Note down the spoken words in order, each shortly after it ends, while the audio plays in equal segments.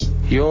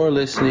You're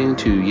listening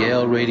to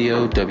Yale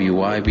Radio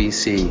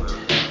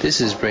WYBC.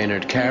 This is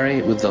Brainerd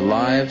Carey with the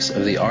lives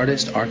of the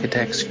artists,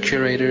 architects,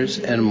 curators,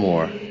 and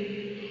more.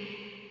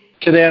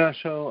 Today on our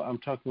show, I'm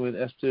talking with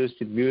Esther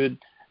Sibiude.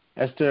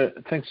 Esther,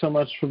 thanks so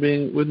much for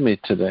being with me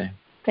today.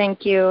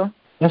 Thank you.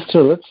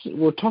 Esther,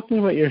 we're talking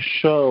about your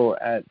show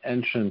at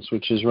Entrance,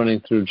 which is running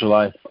through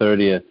July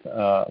 30th,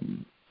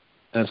 and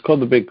it's called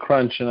The Big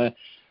Crunch. And I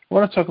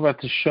want to talk about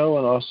the show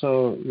and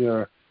also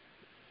your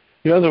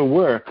other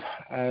work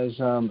as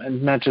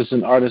and not just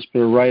an artist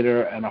but a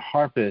writer and a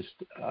harpist.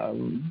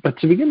 But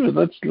to begin with,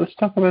 let's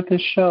talk about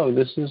this show.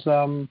 This is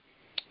the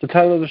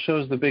title of the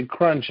show is The Big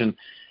Crunch,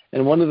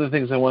 and one of the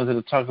things I wanted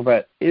to talk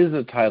about is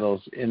the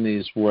titles in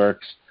these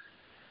works.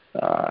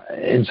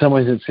 In some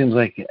ways, it seems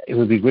like it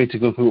would be great to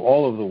go through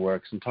all of the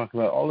works and talk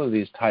about all of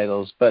these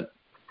titles, but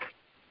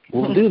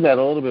we'll do that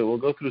a little bit. We'll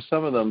go through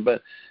some of them,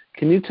 but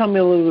can you tell me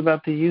a little bit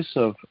about the use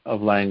of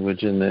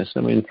language in this?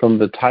 I mean, from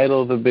the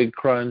title, The Big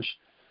Crunch,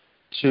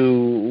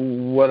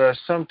 to what are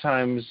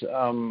sometimes,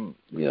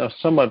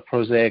 somewhat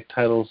prosaic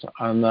titles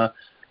on the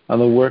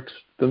works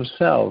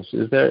themselves.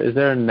 Is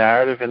there a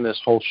narrative in this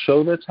whole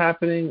show that's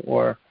happening,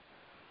 or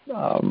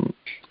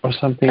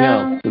something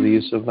else to the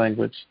use of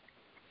language?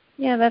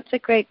 Yeah, that's a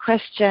great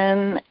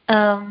question.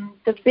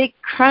 The Big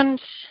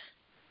Crunch,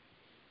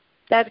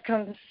 that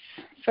comes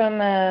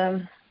from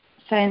a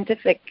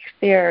scientific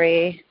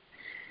theory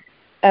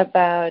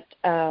about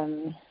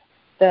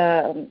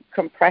the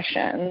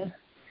compression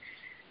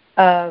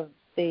of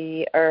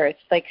the Earth,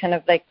 like kind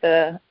of like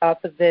the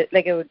opposite,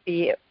 like it would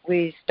be,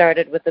 we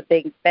started with a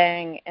big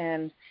bang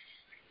and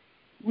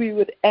we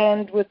would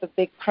end with a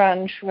big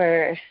crunch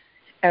where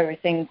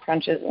everything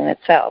crunches in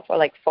itself or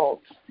like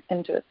folds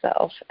into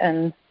itself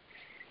and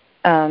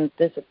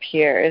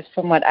disappears,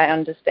 from what I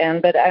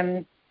understand. But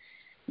I'm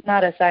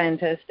not a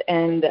scientist,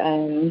 and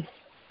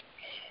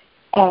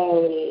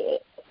I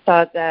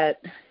thought that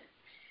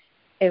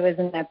it was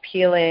an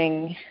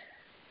appealing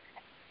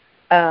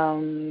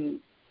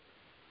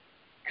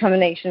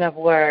combination of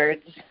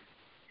words,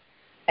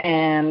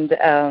 and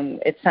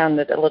it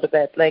sounded a little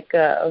bit like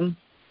it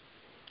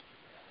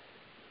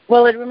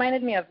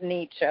reminded me of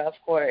Nietzsche, of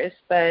course,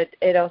 but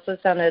it also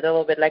sounded a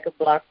little bit like a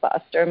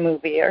blockbuster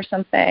movie or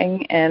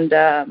something, and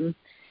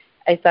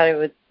I thought it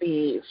would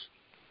be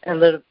a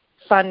little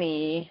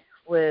funny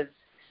with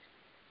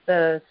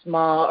the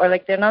small, or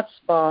like they're not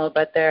small,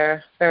 but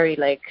they're very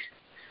like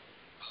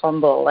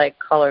humble, like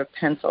colored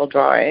pencil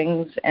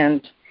drawings,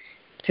 and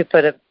to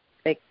put a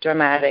big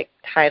dramatic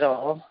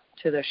title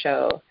to the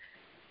show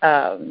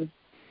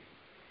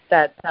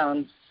that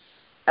sounds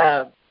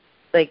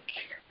like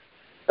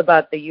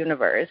about the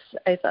universe.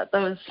 I thought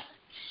that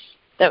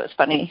was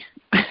funny.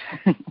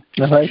 I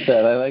like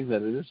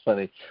that. It is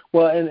funny.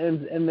 Well,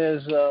 and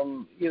there's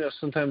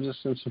sometimes a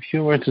sense of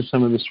humor to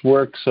some of this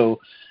work.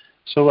 So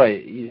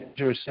right, you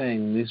were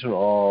saying these are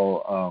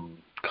all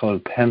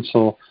colored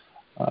pencil.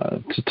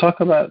 To talk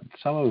about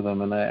some of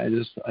them, and I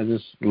just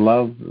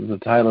love the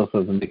titles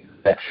of them.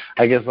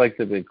 I guess like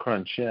The Big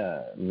Crunch,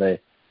 yeah,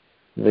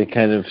 they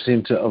kind of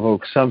seem to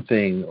evoke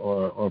something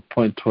or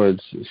point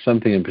towards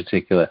something in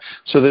particular.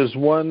 So there's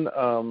one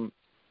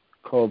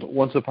called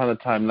Once Upon a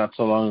Time, Not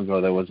So Long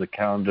Ago, there was a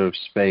calendar of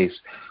space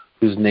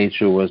whose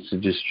nature was to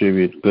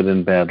distribute good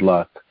and bad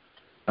luck.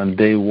 On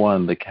day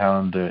one, the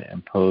calendar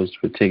imposed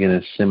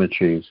vertiginous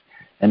symmetries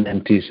and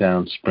empty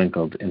sounds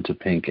sprinkled into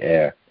pink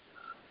air.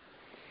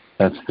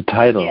 That's the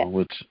title, yeah.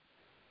 Which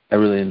I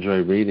really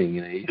enjoy reading.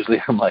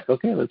 Usually I'm like,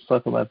 okay, let's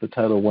talk about the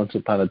title Once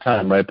Upon a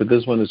Time, right? But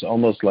this one is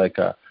almost like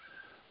a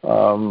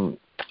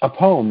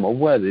poem, a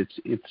word.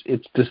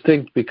 It's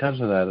distinct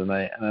because of that, and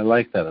I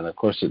like that. And of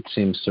course, it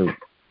seems to,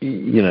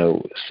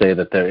 say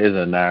that there is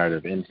a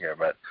narrative in here.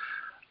 But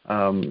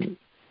can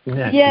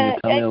you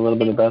tell me a little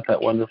bit about that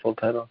wonderful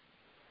title?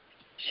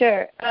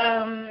 Sure.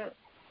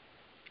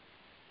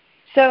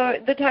 So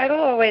the title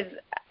always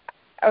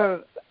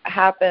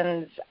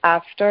happens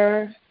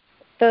after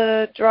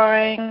the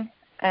drawing,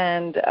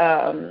 and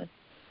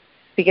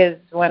because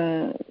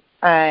when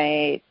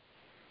I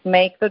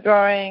make the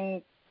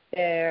drawing,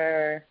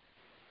 there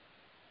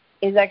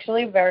is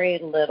actually very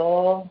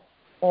little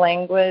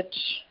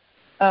language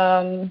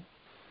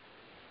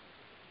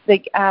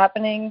like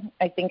happening.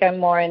 I think I'm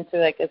more into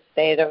like a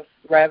state of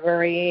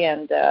reverie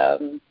and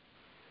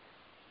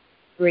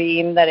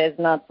dream that is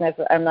not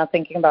necessarily, I'm not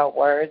thinking about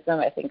words,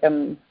 and I think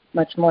I'm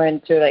much more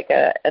into like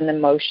an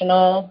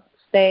emotional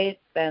state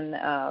than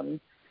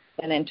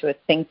into a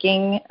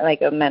thinking,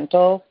 like a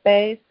mental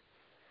space.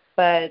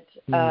 But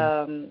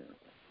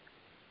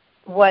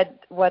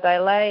what I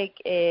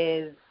like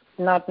is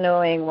not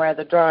knowing where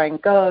the drawing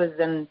goes,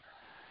 and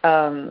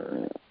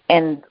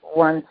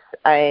once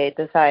I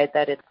decide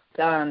that it's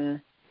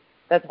done,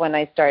 that's when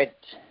I start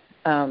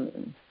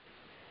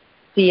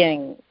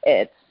seeing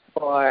it,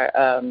 or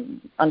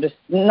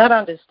not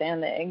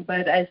understanding,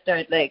 but I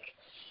start like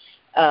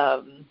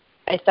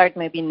I start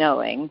maybe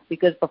knowing,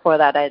 because before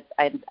that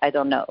I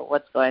don't know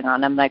what's going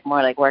on. I'm like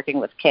more like working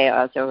with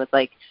chaos or with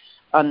like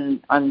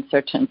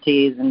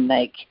uncertainties and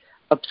like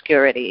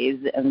obscurities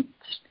and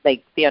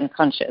like the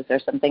unconscious or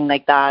something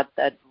like that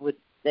would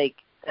like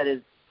that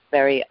is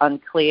very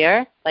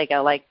unclear. Like I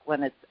like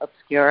when it's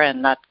obscure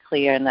and not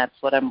clear, and that's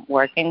what I'm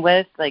working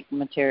with. Like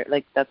material,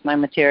 like that's my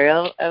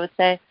material, I would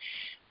say.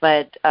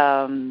 But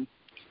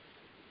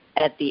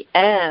at the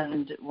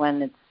end,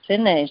 when it's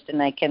finished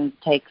and I can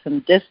take some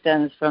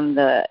distance from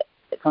the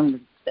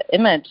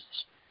image,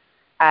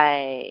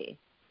 I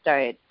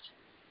start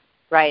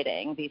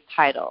writing these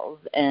titles.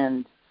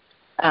 And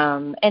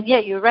yeah,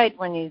 you're right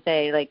when you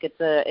say like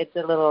it's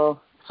a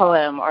little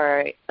poem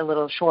or a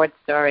little short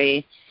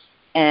story.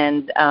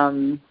 And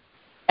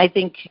I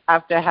think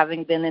after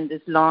having been in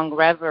this long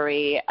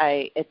reverie,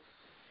 it's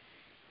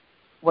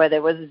where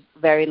there was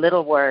very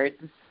little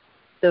words,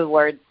 the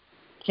words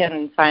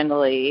can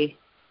finally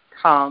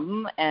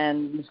come,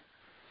 and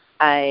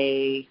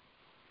I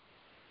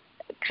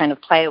kind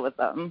of play with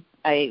them.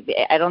 I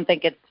don't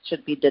think it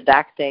should be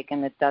didactic,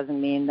 and it doesn't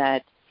mean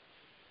that,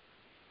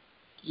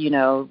 you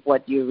know,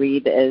 what you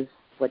read is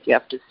what you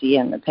have to see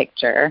in the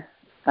picture.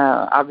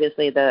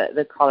 Obviously,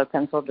 the color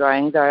pencil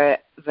drawings are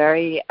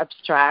very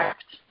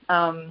abstract.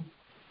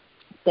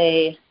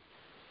 This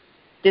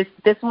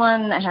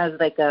one has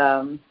like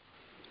a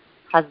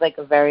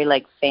very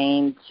like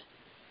faint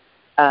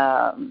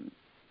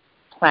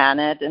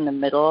planet in the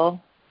middle.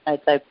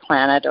 It's a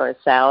planet or a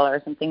cell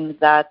or something like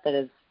that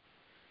is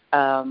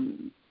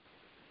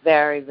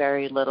very,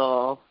 very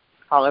little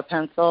color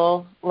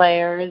pencil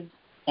layers,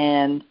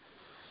 and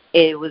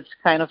it was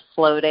kind of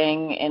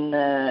floating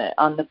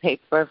on the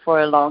paper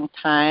for a long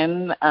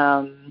time,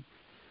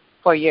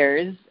 for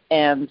years.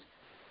 And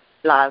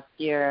last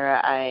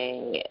year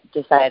I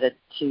decided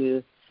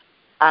to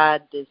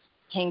add this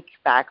pink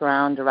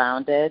background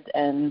around it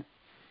and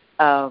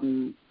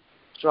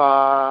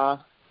draw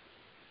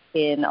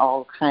in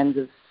all kinds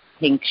of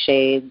pink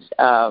shades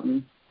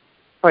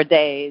for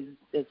days.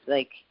 It's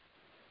like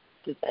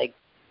this like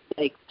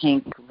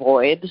pink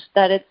void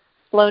that it's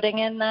floating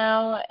in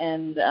now,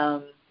 and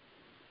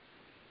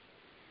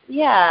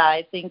yeah,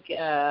 I think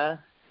I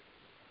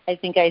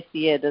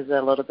see it as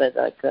a little bit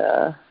like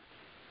a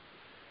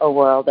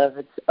world of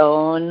its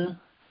own,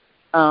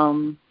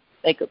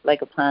 like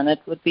a planet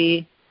would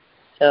be.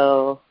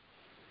 So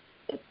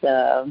it's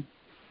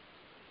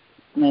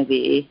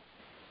maybe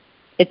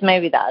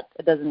that.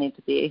 It doesn't need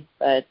to be,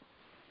 but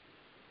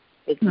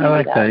it's maybe I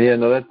like that. that. Yeah,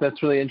 no,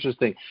 that's really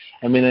interesting.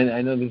 I mean,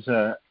 I know these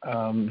are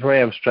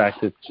very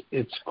abstract.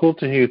 It's cool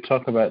to hear you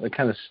talk about the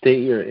kind of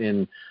state you're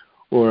in,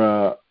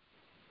 or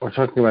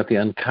talking about the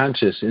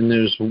unconscious. And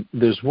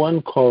there's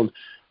one called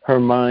 "Her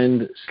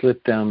Mind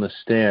Slipped Down the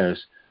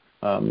Stairs."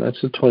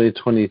 That's a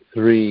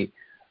 2023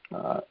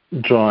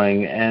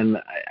 drawing,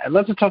 and I'd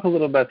love to talk a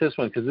little about this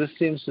one because this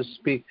seems to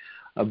speak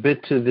a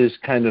bit to this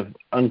kind of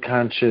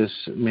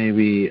unconscious,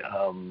 maybe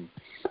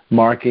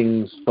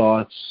markings,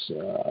 thoughts,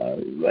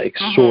 like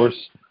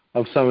source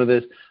of some of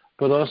this,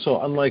 but also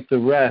unlike the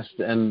rest,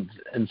 and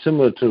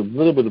similar to a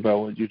little bit about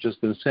what you've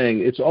just been saying,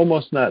 it's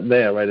almost not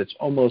there, right? It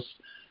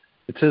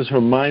says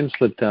her mind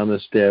slipped down the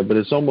stair, but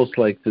it's almost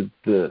like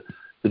the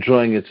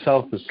drawing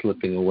itself is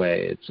slipping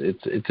away.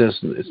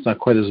 It's not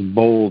quite as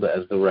bold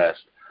as the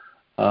rest.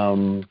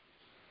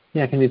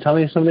 Yeah, can you tell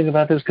me something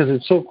about this? Because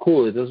it's so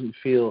cool. It doesn't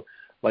feel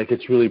like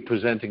it's really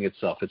presenting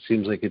itself. It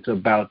seems like it's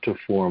about to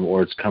form,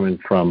 or it's coming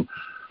from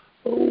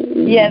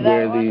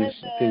where these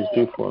things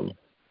do form.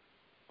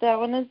 That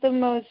one is the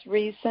most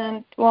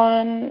recent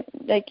one.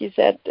 Like you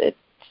said, it's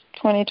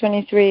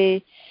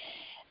 2023.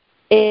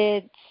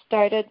 It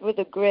started with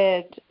a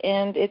grid,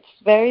 and it's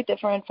very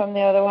different from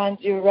the other ones.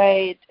 You're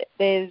right.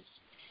 There's,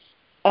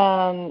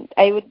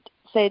 I would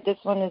say this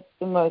one is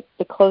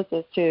the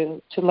closest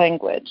to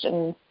language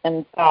and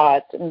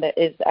thought, and there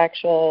is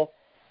actual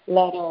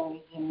letters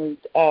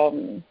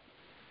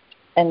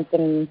and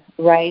some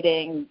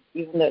writing,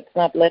 even though it's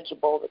not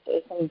legible, but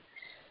there's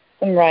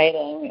some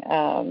writing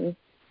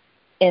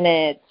in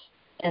it.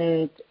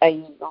 And I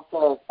use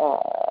also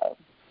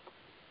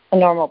a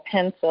normal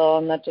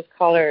pencil, not just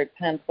colored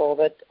pencil,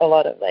 but a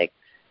lot of like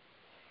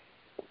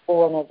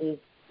one of these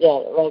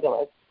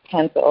regular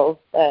pencils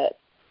that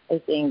I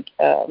think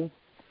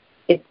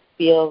it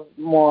feels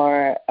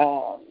more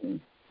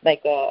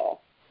like a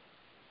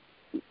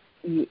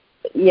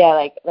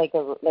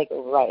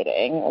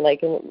writing, or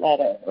like a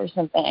letter or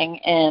something.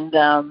 And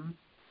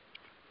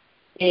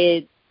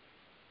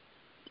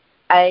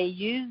I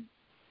use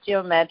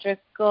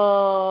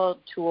geometrical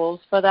tools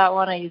for that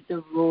one. I used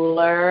a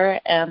ruler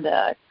and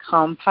a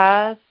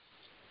compass.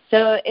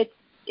 So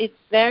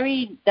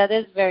that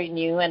is very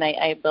new, and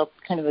I built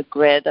kind of a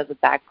grid as a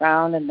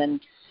background, and then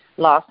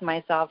lost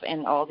myself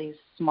in all these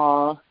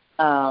small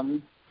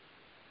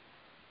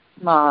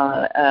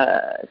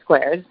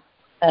squares.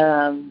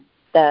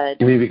 That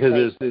you mean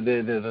because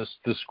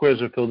the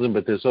squares are filled in,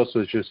 but there's also,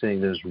 as you're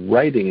saying, there's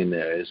writing in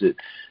there. Is it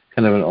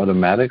kind of an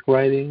automatic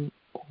writing?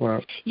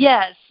 Or?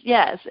 Yes,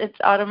 it's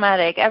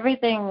automatic.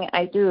 Everything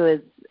I do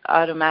is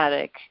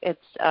automatic.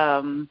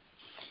 I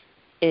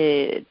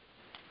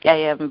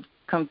am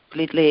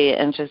completely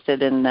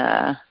interested in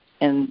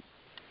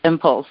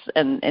impulse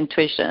and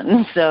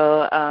intuition.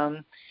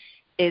 So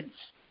it's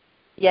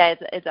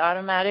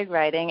automatic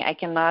writing. I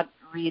cannot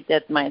read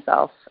it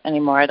myself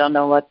anymore. I don't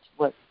know what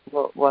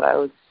I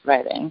was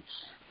writing.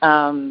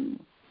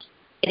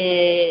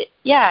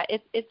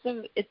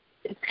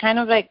 It's kind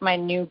of like my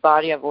new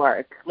body of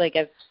work. Like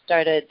I've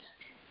started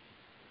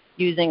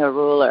using a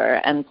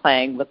ruler and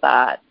playing with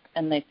that,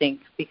 and I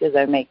think because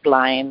I make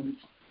lines,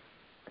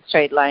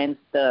 straight lines,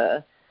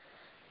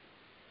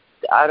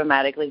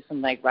 automatically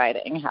some like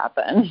writing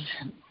happens.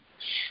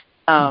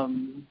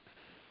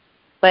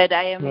 But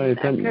I'm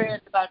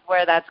curious about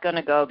where that's going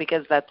to go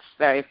because that's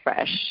very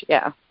fresh.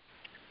 Yeah.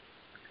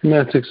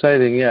 That's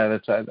exciting. Yeah,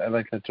 I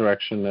like that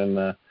direction, and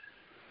I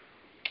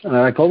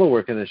like all the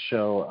work in this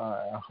show.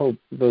 I hope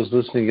those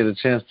listening get a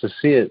chance to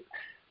see it.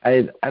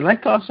 I'd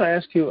like to also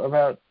ask you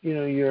about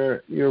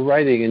your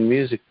writing and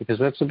music, because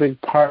that's a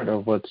big part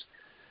of what's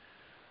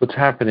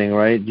happening,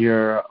 right?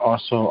 You're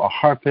also a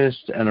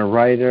harpist and a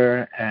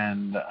writer,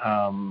 and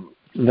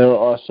you're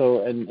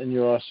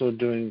also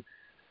doing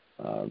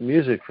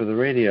music for the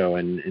radio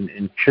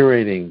and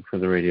curating for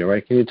the radio,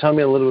 right? Can you tell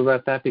me a little bit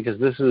about that? Because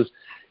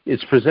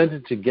it's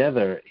presented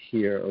together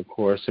here, of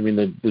course. I mean,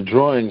 the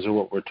drawings are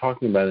what we're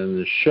talking about in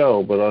the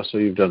show, but also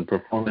you've done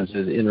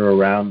performances in or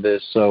around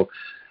this. So,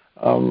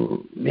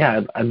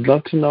 I'd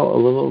love to know a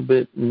little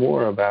bit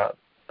more about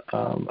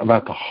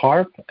the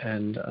harp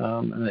and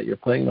that you're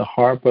playing the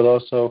harp, but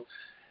also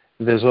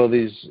there's all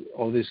these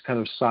kind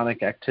of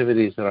sonic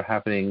activities that are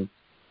happening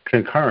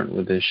concurrent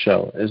with this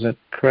show. Is that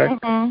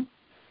correct? Mm-hmm.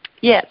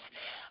 Yes,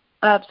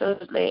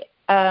 absolutely.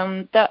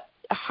 The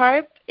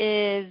harp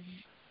is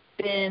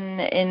been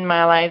in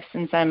my life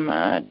since I'm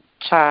a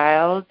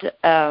child,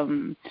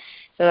 so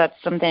that's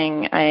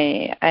something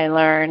I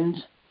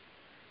learned,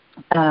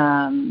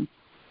 and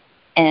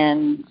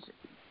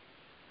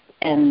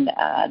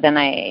then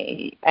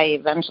I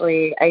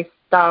eventually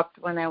stopped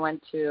when I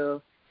went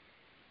to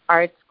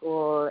art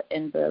school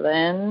in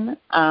Berlin.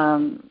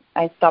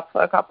 I stopped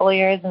for a couple of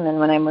years, and then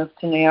when I moved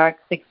to New York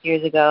 6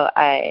 years ago,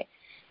 I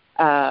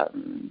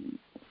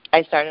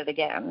started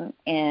again,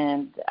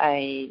 and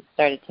I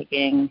started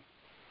taking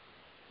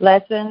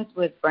lessons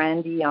with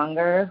Brandy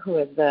Younger, who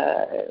is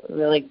a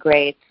really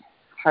great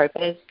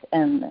harpist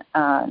and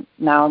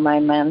now my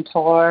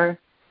mentor.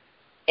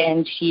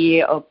 And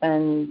she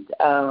opened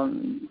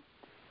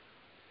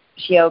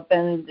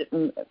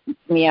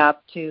me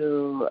up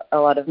to a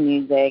lot of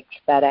music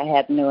that I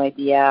had no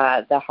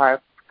idea the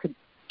harp could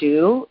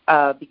do,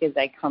 because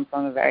I come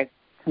from a very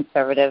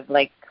conservative,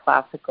 like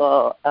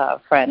classical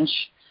French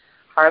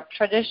harp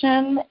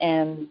tradition,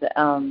 and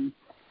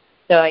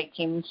so I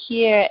came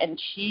here, and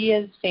she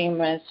is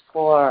famous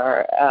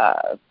for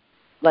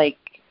like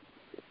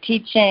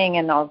teaching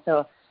and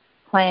also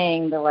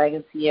playing the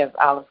legacy of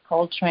Alice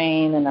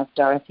Coltrane and of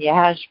Dorothy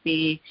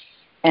Ashby,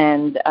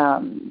 and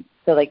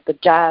so like the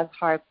jazz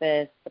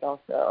harpist, but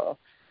also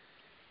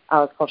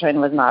Alice Coltrane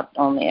was not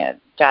only a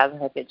jazz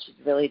harpist, she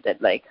really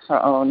did like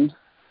her own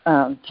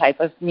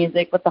type of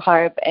music with the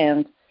harp,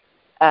 and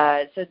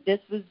so this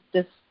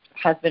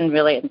has been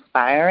really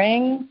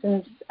inspiring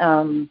since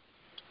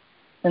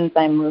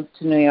I moved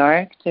to New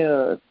York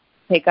to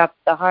pick up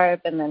the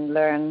harp and then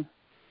learn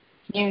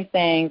new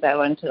things. I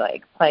went to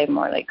like play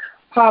more like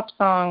pop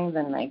songs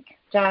and like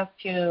jazz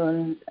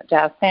tunes,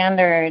 jazz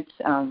standards,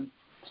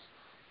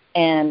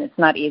 and it's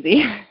not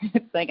easy.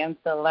 It's like I'm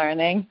still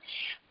learning.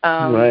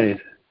 Right.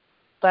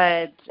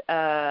 But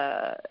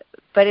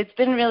it's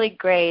been really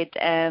great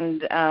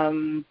and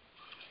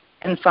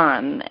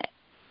fun.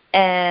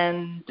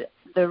 And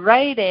the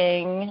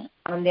writing,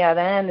 on the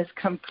other hand, is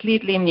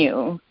completely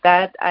new.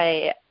 That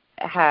I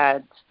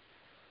had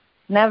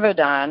never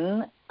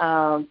done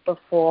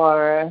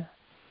before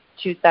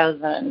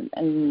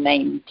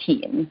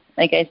 2019.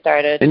 Like I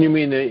started. And you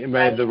mean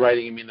by the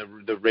writing? You mean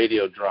the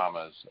radio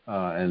dramas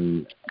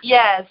and?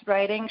 Yes,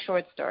 writing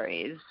short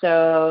stories.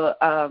 So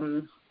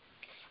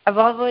I've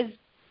always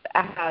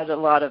had a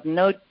lot of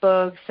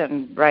notebooks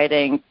and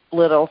writing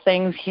little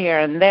things here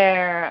and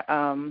there.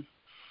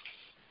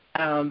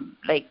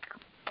 Like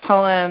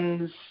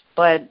poems,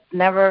 but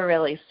never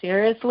really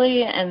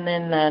seriously. And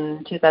then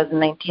in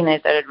 2019, I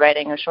started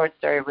writing a short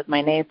story with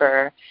my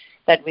neighbor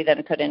that we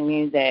then put in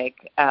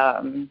music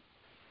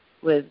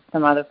with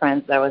some other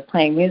friends that I was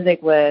playing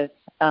music with,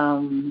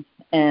 and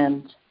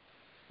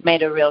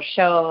made a real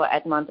show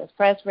at Montes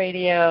Press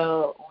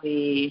Radio.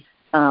 We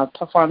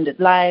performed it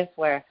live,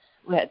 where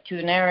we had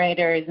two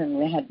narrators, and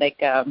we had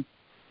like a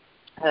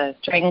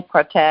string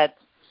quartet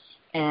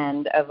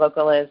and a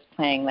vocalist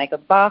playing like a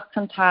Bach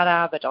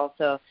cantata, but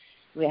also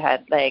we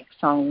had like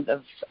songs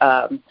of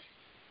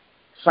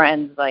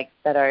friends like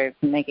that are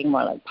making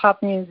more like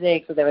pop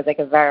music. So there was like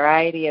a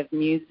variety of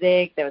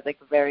music. There was like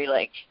there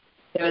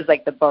was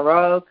like the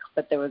Baroque,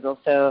 but there was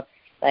also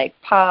like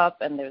pop,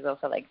 and there was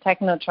also like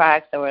techno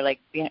tracks that were like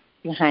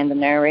behind the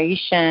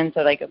narration.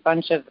 So like a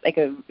bunch of like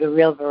a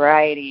real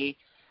variety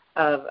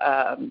of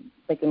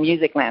like a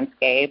music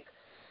landscape,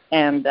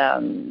 and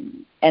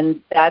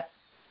that's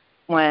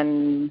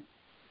when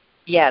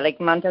like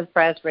Montez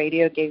Press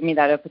Radio gave me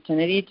that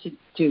opportunity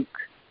to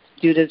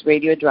do this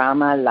radio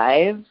drama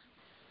live,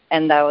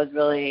 and that was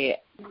really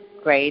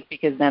great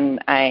because then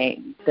I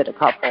did a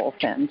couple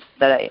since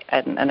that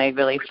I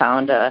really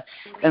found a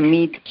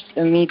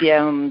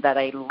medium that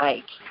I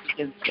like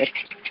because it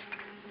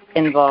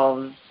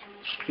involves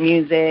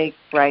music,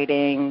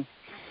 writing.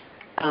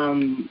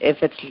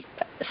 If it's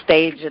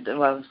stage, it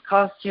involves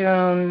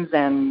costumes,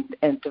 and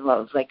it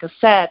involves like a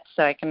set,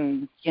 so I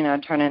can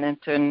turn it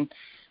into an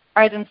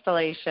art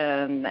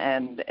installation,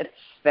 and it's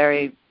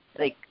very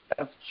like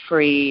a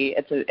free.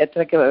 It's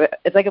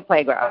like a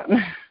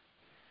playground.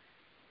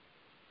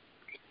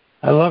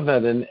 I love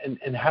that,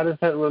 and how does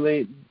that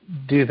relate?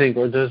 Do you think,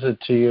 or does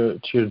it to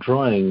your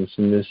drawings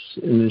in this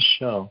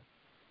show?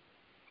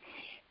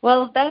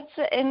 Well, that's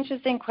an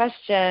interesting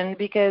question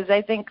because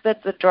I think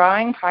that the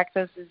drawing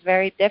practice is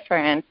very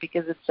different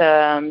because it's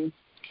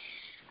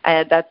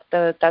that's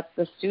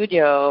the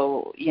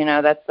studio.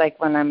 That's like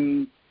when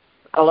I'm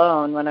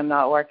alone, when I'm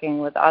not working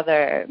with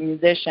other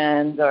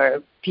musicians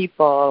or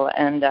people,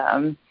 and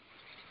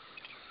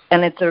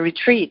it's a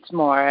retreat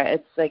more.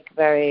 It's like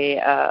very,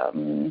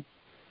 and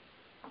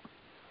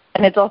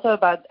it's also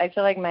about. I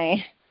feel like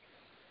my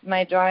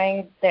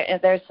drawings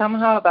they're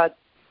somehow about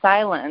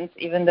silence,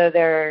 even though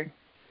they're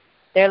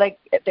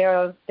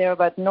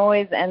about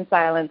noise and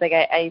silence. Like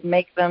I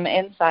make them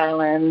in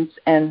silence,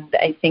 and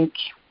I think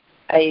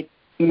I'm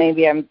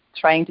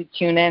trying to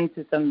tune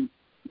into some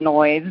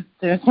noise,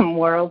 to some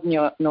world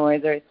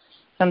noise or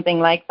something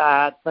like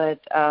that.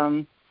 But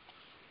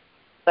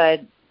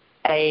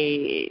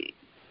I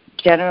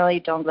generally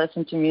don't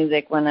listen to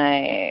music when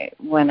I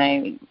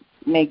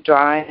make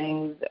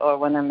drawings or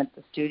when I'm at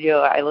the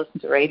studio. I listen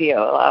to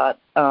radio a lot.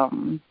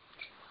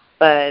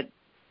 But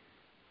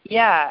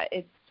yeah,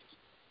 it's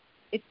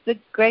a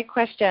great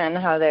question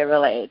how they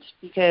relate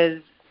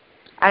because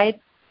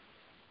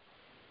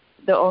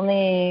the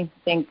only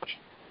thing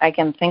I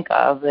can think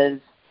of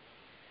is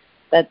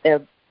that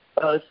they're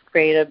both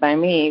created by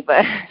me,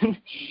 but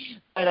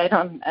I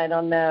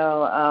don't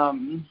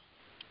know.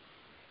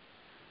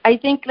 I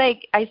think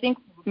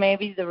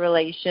maybe the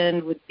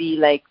relation would be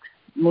like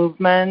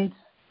movement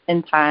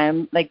in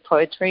time, like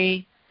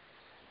poetry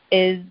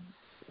is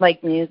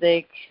like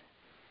music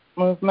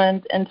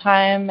movement in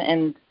time,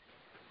 and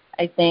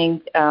I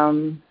think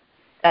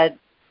that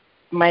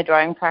my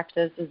drawing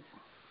practice is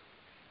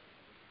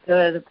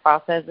the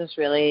process is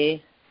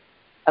really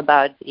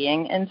about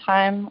being in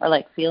time or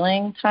like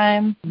feeling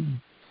time,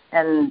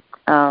 and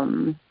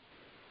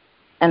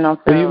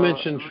also. Well, you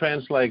mentioned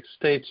trance-like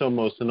states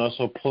almost, and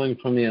also pulling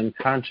from the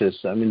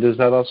unconscious. I mean, does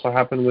that also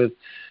happen with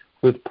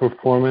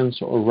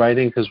performance or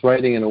writing? Because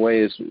writing, in a way,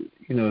 is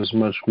is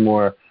much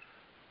more.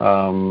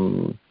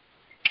 I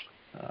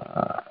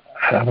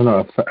don't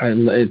know.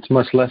 It's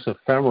much less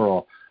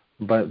ephemeral,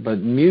 but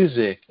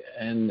music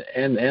and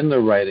the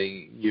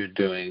writing you're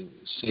doing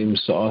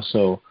seems to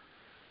also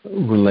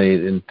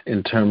relate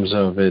in terms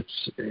of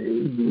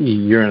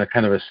you're in a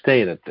kind of a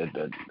state, a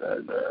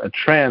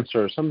trance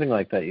or something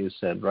like that. You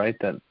said, right?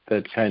 That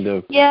kind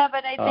of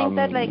but I think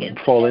that like in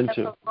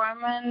the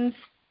performance,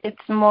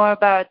 it's more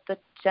about the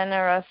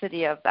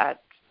generosity of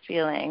that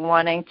feeling,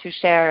 wanting to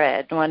share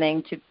it,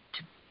 wanting to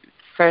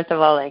first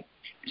of all like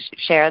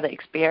share the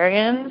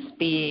experience,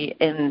 be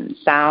in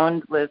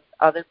sound with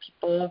other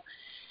people,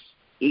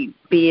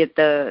 be it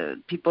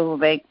the people who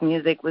make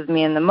music with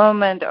me in the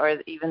moment or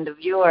even the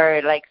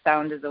viewer. Like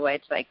sound is a way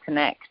to like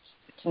connect,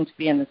 to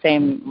be in the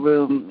same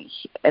room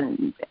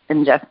and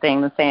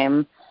ingesting the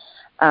same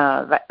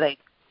like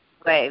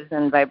waves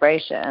and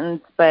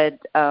vibrations. But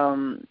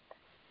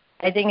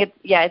I think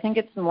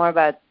it's more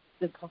about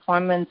the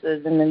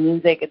performances and the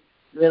music. It's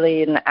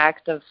really an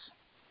act of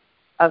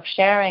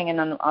sharing and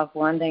of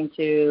wanting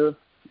to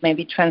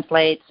maybe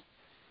translate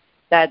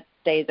that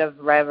state of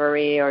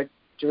reverie or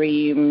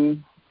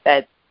dream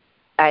that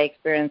I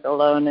experience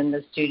alone in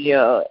the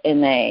studio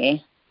in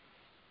a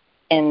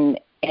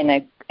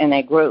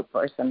group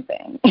or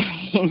something.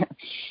 I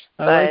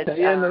like that.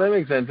 Yeah, no, that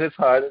makes sense. It's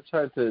hard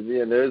to.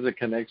 Yeah, there is a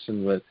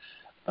connection, but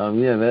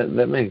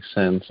that makes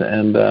sense.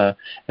 And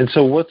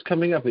so, what's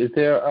coming up? Is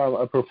there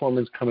a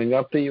performance coming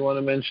up that you want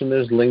to mention?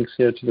 There's links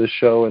here to the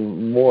show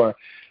and more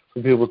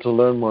for people to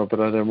learn more.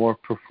 But are there more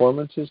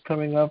performances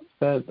coming up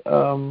that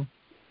listeners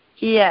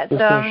should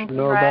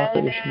know about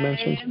that you should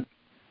mention?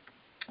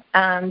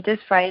 This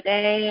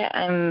Friday,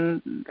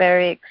 I'm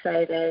very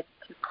excited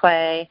to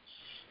play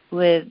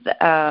with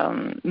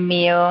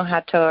Mio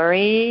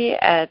Hattori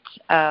at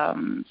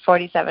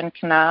 47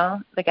 Canal,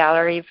 the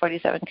gallery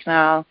 47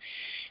 Canal.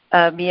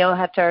 Mio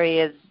Hattori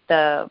is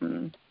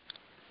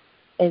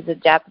a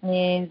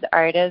Japanese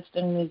artist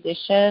and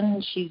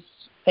musician. She's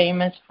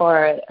famous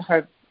for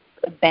her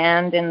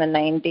band in the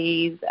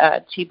 90s,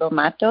 Chibo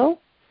Mato.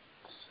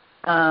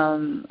 I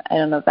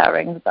don't know if that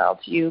rings a bell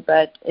to you,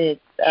 but it's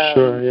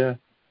sure,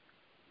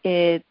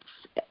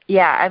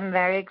 yeah. I'm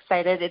very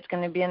excited. It's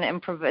going to be an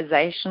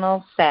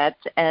improvisational set,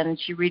 and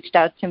she reached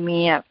out to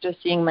me after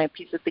seeing my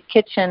piece at the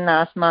Kitchen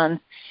last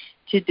month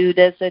to do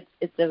this.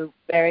 It's a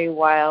very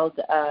wild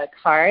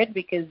card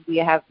because we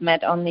have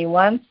met only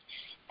once,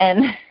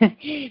 and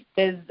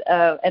there's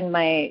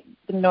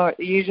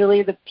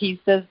usually the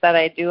pieces that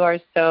I do are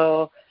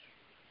so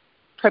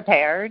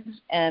prepared,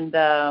 and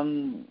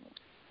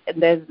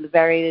there's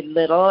very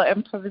little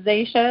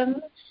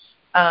improvisation.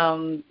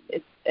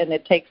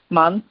 It takes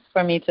months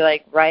for me to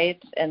like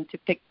write and to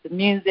pick the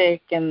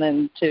music, and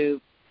then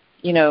to,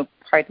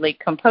 partly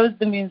compose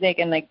the music.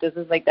 And like this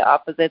is like the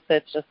opposite. So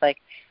it's just like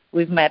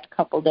we've met a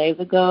couple days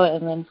ago,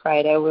 and then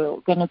Friday we're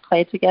gonna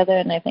play together,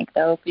 and I think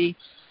that will be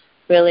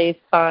really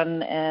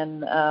fun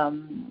and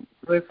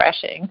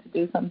refreshing to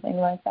do something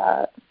like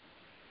that.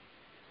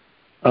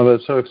 Oh,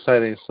 that's so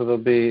exciting. So there'll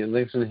be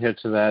links in here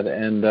to that,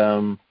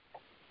 and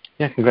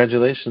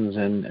congratulations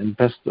and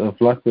best of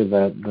luck with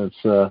that.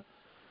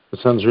 That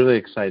sounds really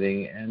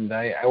exciting. And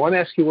I want to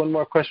ask you one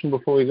more question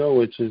before we go,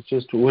 which is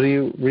just, what are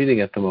you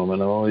reading at the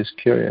moment? I'm always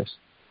curious.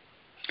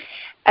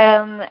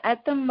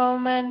 At the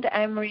moment,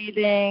 I'm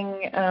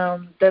reading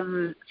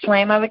The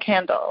Flame of a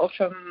Candle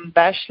from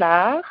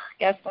Gaston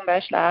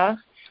Bachelard.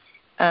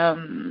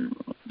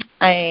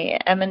 I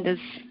am in this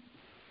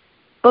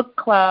book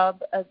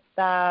club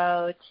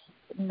about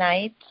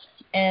night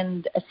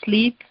and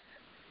sleep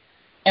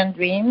and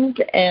dreams,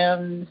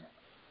 and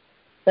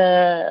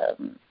the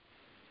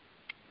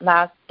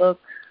last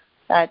book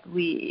that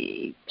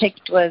we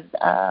picked was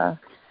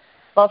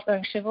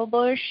Wolfgang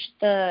Schivelbusch,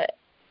 The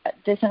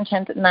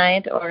Disenchanted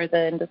Night, or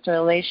the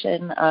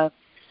Industrialization of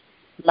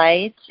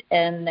Light,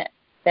 and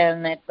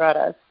then it brought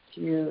us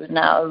to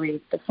now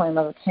read The Flame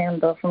of a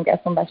Candle from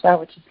Gaston Bachelard,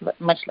 which is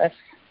much less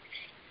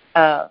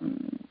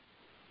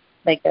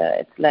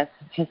it's less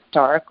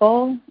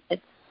historical.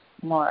 It's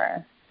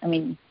more,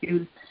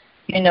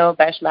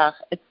 Bachelard.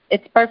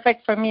 It's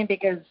perfect for me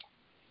because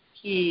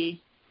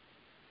he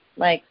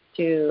likes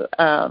to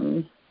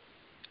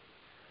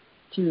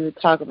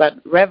talk about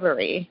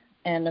reverie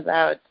and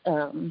about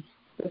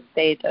the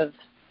state of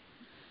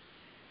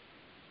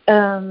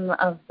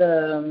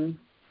the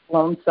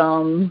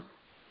lonesome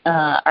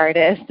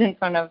artist in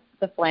front of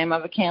the flame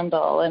of a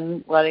candle,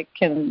 and what it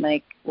can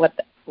what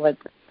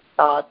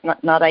thoughts,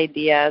 not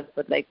ideas,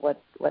 but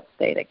what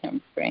state it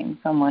can bring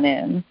someone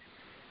in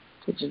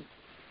to just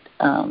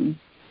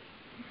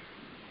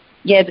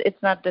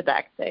it's not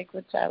didactic,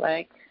 which I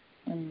like,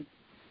 and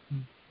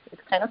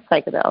it's kind of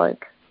psychedelic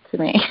to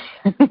me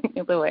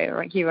the way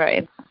he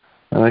writes.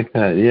 I like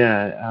that.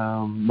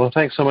 Yeah. Well,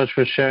 thanks so much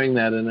for sharing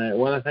that, and I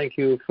want to thank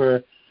you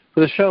for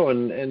the show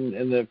and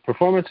the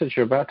performance that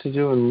you're about to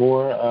do and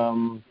more.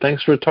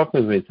 Thanks for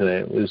talking with me today.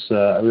 It was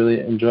I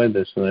really enjoyed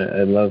this, and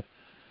I love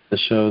the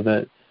show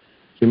that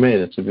you made.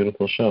 It's a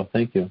beautiful show.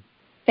 Thank you.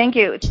 Thank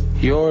you.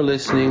 You're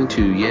listening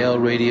to Yale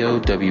Radio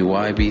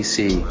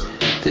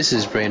WYBC. This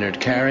is Brainerd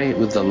Carey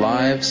with the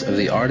lives of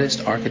the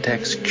artists,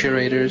 architects,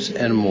 curators,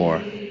 and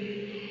more.